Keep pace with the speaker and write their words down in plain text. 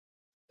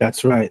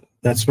That's right.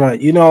 That's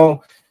right. You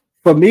know,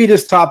 for me,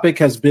 this topic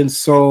has been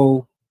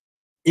so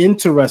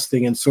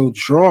interesting and so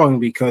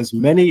drawing because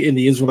many in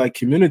the Israelite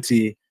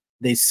community,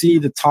 they see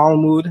the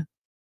Talmud,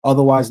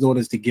 otherwise known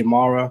as the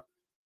Gemara,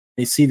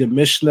 they see the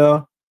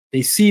Mishnah,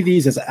 they see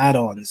these as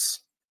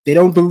add-ons. They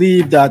don't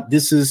believe that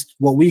this is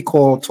what we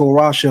call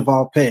Torah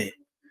Sheval Peh,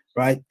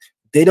 right?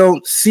 They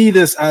don't see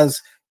this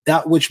as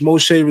that which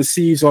Moshe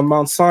receives on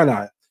Mount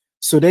Sinai.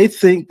 So they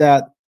think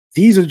that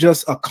these are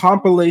just a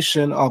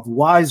compilation of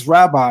wise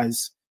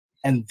rabbis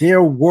and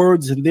their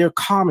words and their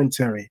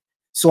commentary.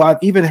 So I've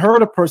even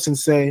heard a person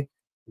say,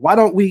 why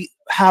don't we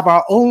have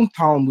our own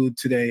Talmud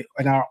today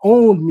and our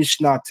own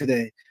Mishnah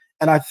today?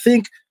 And I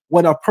think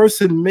when a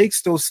person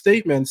makes those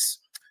statements,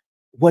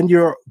 when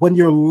you're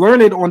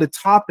learned on the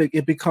topic,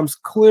 it becomes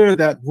clear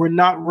that we're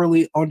not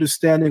really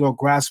understanding or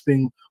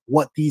grasping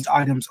what these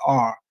items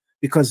are,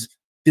 because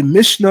the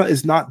Mishnah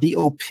is not the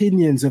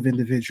opinions of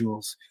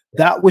individuals.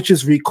 That which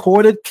is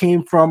recorded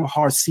came from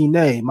Har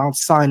Sinai, Mount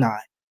Sinai,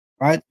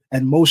 right?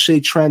 And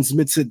Moshe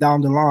transmits it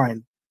down the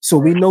line. So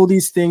we know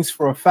these things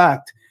for a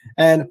fact.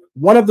 And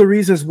one of the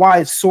reasons why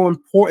it's so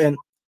important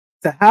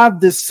to have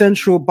this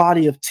central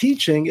body of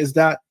teaching is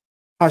that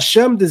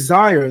Hashem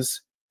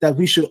desires that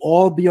we should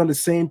all be on the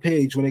same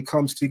page when it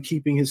comes to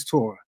keeping his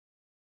Torah.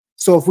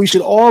 So if we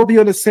should all be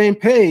on the same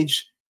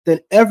page, then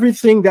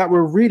everything that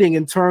we're reading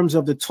in terms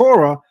of the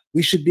Torah,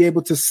 we should be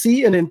able to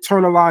see and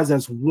internalize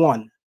as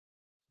one,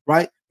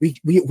 right?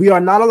 We are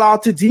not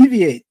allowed to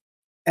deviate,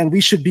 and we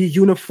should be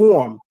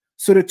uniform.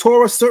 So the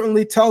Torah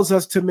certainly tells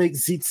us to make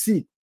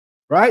tzitzit,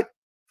 right?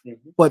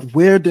 But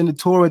where in the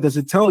Torah does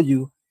it tell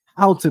you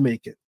how to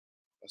make it?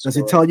 Does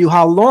it tell you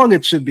how long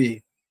it should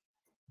be?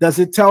 Does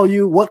it tell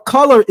you what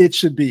color it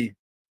should be?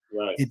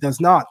 Right. It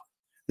does not.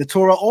 The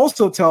Torah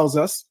also tells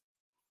us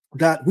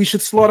that we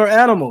should slaughter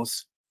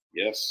animals.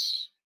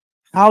 Yes.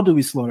 How do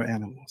we slaughter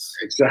animals?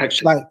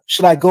 Exactly.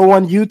 Should I go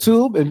on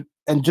YouTube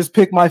and just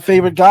pick my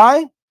favorite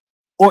guy?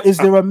 Or is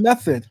there a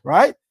method,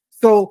 right?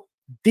 So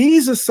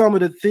these are some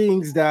of the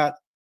things that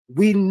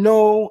we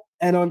know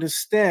and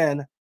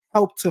understand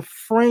help to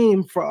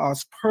frame for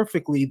us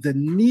perfectly the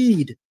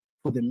need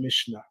for the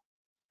Mishnah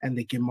and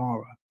the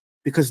Gemara.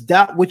 Because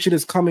that which it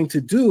is coming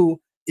to do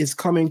is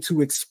coming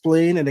to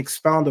explain and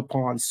expound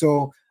upon.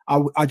 So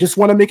I just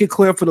want to make it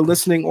clear for the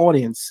listening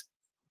audience.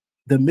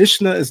 The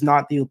Mishnah is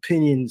not the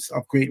opinions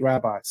of great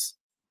rabbis.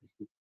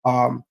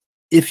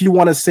 If you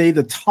want to say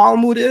the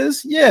Talmud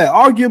is, yeah,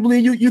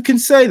 arguably you can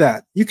say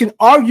that. You can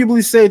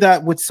arguably say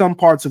that with some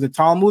parts of the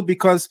Talmud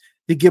because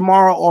the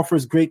Gemara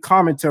offers great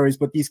commentaries,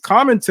 but these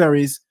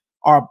commentaries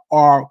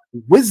are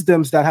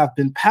wisdoms that have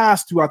been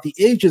passed throughout the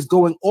ages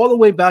going all the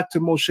way back to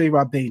Moshe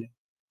Rabbeinu.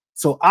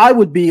 So I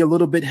would be a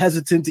little bit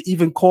hesitant to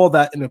even call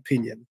that an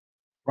opinion,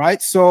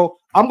 right? So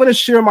I'm going to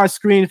share my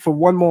screen for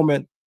one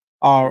moment,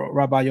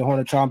 Rabbi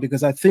Yehonatan,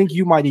 because I think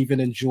you might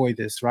even enjoy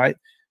this, right?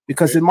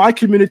 Because in my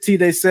community,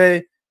 they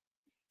say,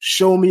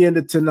 show me in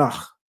the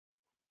Tanakh.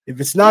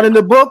 If it's not in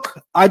the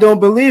book, I don't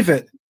believe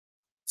it.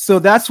 So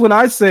that's when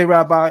I say,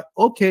 Rabbi,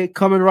 okay,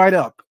 coming right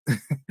up.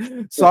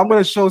 So I'm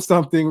going to show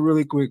something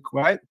really quick,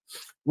 right?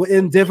 We're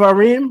in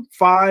Devarim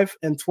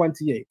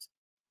 5:28.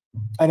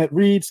 And it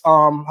reads,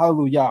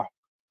 hallelujah.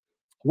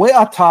 We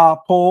ata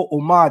po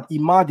umad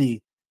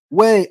imadi,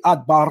 we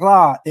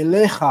adbara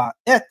elecha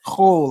et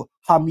chol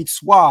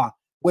ha-mitzvah,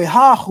 we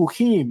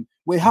ha-chukim,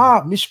 we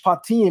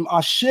ha-mishpatim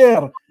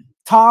asher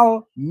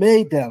tal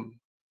medem.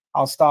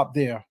 I'll stop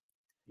there.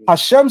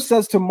 Hashem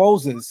says to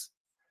Moses,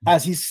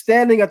 as he's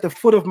standing at the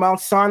foot of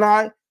Mount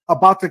Sinai,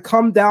 about to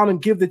come down and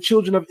give the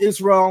children of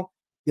Israel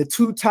the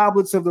 2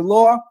 tablets of the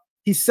law,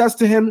 he says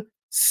to him,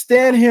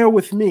 stand here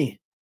with me,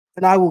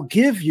 and I will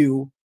give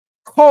you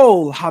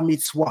kol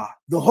ha-mitzvah,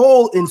 the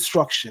whole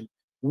instruction,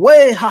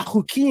 we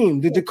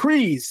ha-chukim, the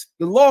decrees,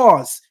 the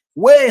laws,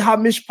 we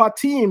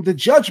ha-mishpatim, the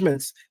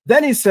judgments.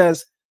 Then he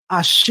says,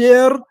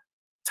 asher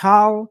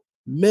tal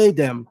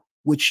medem,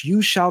 which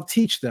you shall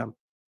teach them.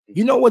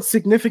 You know what's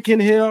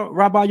significant here,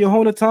 Rabbi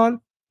Yehonatan?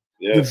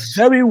 Yes.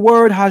 The very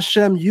word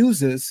Hashem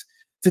uses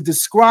to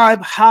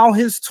describe how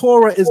his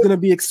Torah is going to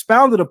be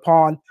expounded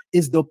upon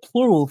is the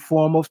plural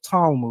form of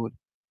Talmud.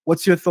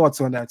 What's your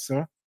thoughts on that,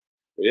 sir?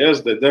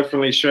 Yes, they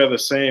definitely share the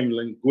same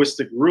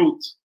linguistic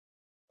root,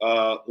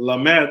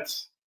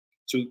 lamet,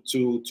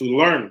 to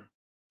learn.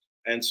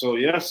 And so,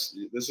 yes,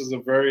 this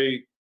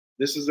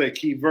is a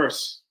key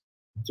verse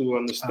to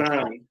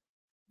understand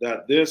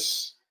that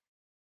this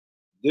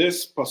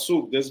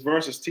pasuk, this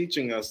verse is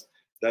teaching us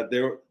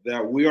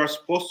that we are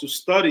supposed to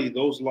study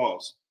those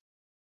laws.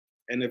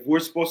 And if we're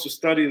supposed to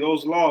study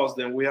those laws,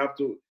 then we have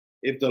to,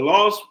 if the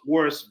laws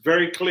were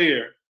very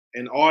clear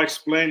and all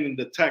explained in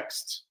the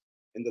text,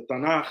 in the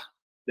Tanakh,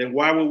 then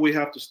why would we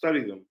have to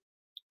study them?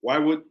 Why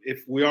would,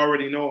 if we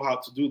already know how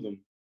to do them?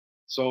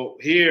 So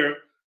here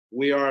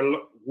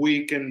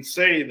we can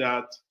say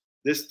that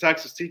this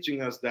text is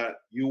teaching us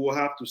that you will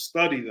have to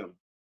study them.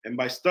 And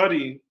by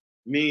studying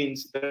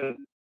means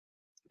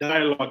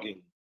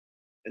dialoguing.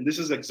 And this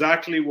is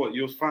exactly what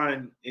you'll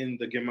find in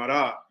the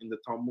Gemara, in the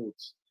Talmud.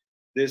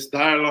 This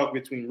dialogue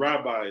between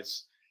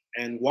rabbis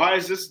and why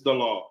is this the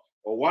law,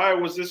 or why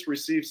was this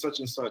received such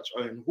and such,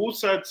 and who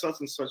said such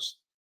and such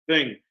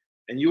thing.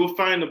 And you will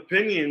find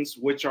opinions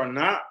which are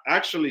not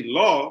actually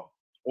law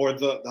or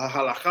the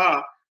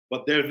halakha,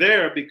 but they're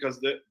there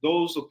because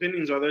those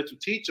opinions are there to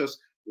teach us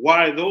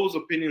why those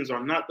opinions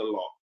are not the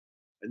law.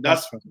 And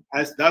that's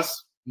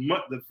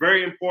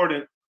very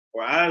important,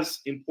 or as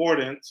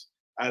important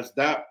as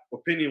that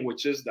opinion,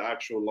 which is the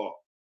actual law.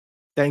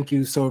 Thank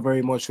you so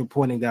very much for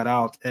pointing that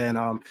out. And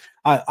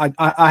I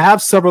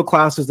have several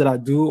classes that I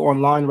do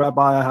online,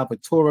 Rabbi. I have a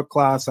Torah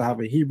class, I have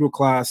a Hebrew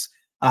class,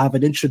 I have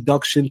an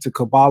introduction to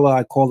Kabbalah.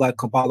 I call that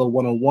Kabbalah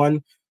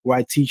 101, where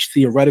I teach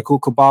theoretical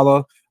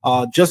Kabbalah.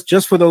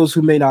 Just for those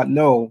who may not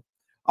know,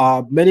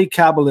 many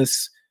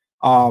Kabbalists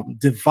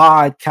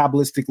divide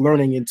Kabbalistic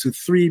learning into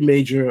three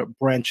major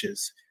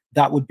branches.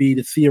 That would be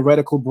the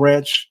theoretical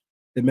branch,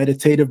 the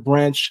meditative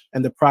branch,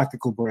 and the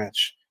practical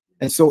branch.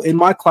 And so in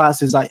my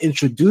classes, I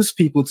introduce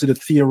people to the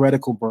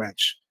theoretical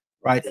branch,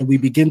 right? And we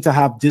begin to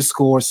have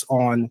discourse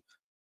on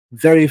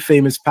very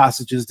famous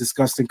passages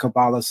discussed in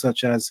Kabbalah,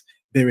 such as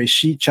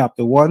Bereshit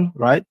chapter 1,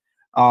 right?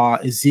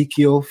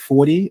 Ezekiel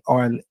 40,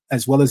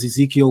 as well as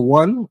Ezekiel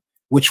 1,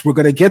 which we're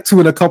going to get to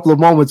in a couple of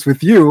moments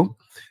with you.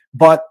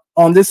 But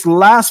on this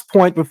last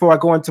point, before I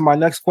go into my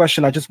next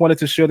question, I just wanted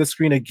to share the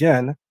screen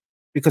again,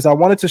 because I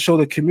wanted to show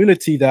the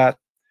community that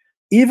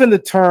even the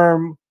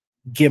term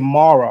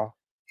Gemara,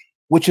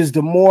 which is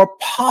the more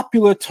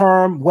popular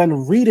term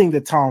when reading the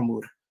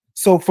Talmud.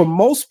 So for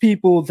most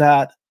people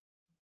that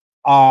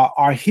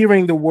are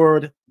hearing the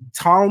word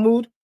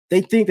Talmud,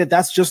 they think that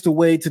that's just a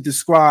way to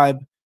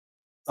describe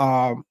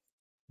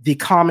the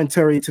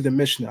commentary to the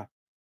Mishnah.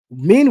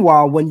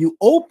 Meanwhile, when you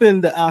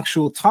open the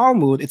actual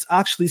Talmud, it's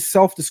actually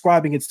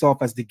self-describing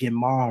itself as the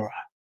Gemara,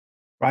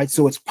 right?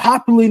 So it's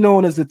popularly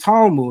known as the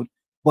Talmud,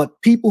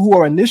 but people who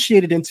are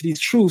initiated into these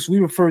truths, we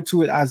refer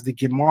to it as the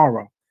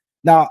Gemara.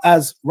 Now,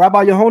 as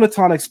Rabbi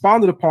Yehonatan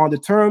expounded upon, the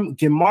term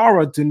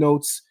Gemara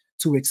denotes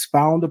to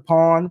expound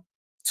upon,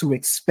 to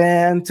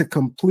expand, to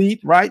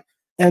complete, right?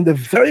 And the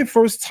very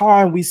first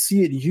time we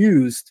see it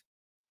used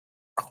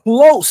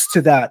close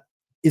to that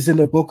is in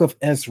the book of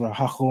Ezra,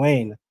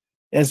 HaKohen,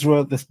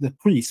 Ezra the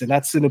priest, and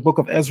that's in the book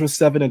of Ezra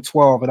 7 and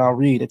 12, and I'll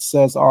read. It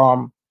says,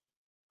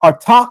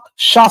 Artak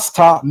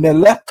Shasta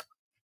Melech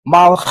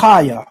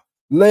Malchaya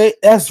Le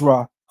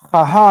Ezra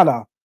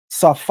Chahana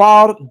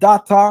Safar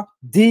Data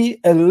Di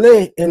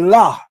Ele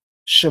Elah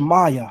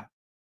Shemaya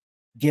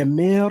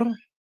Gemer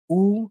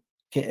U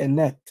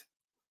Keenet.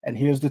 And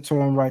here's the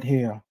term right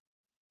here,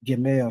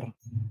 Gemer.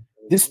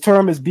 This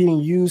term is being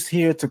used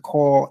here to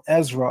call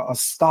Ezra a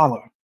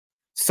scholar,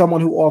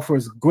 someone who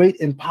offers great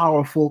and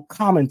powerful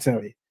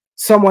commentary,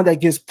 someone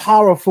that gives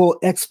powerful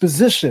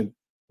exposition,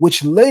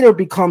 which later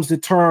becomes the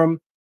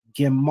term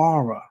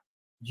Gemara,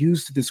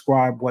 used to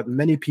describe what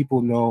many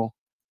people know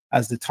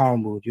as the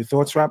Talmud. Your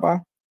thoughts, Rabbi,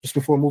 just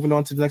before moving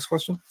on to the next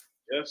question?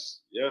 Yes,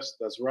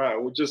 that's right. I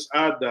would just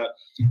add that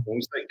when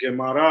we say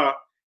Gemara,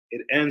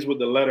 it ends with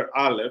the letter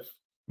Aleph,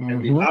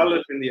 and the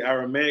Aleph in the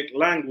Aramaic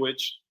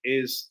language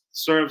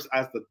serves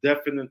as the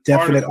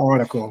definite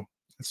article.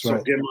 That's right.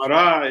 So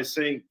Gemara is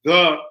saying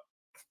the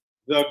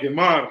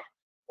Gemar,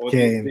 or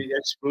the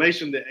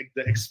explanation, the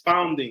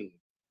expounding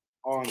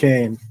on.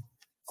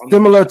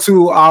 Similar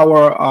to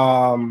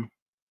our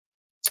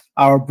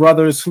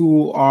brothers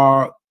who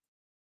are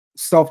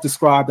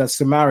self-described as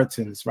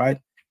Samaritans, right?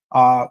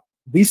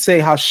 We say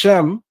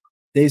Hashem,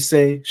 they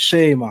say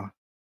Shema.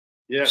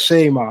 Yes.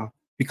 Shema,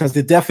 because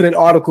the definite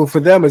article for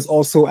them is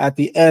also at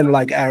the end,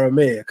 like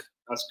Aramaic.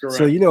 That's correct.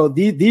 So, you know,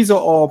 these are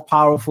all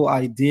powerful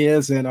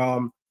ideas, and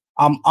I'm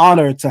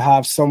honored to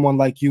have someone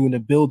like you in the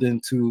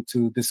building to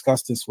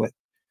discuss this with.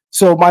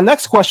 So my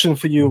next question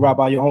for you,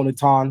 Rabbi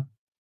Yehonatan,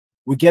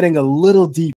 we're getting a little deep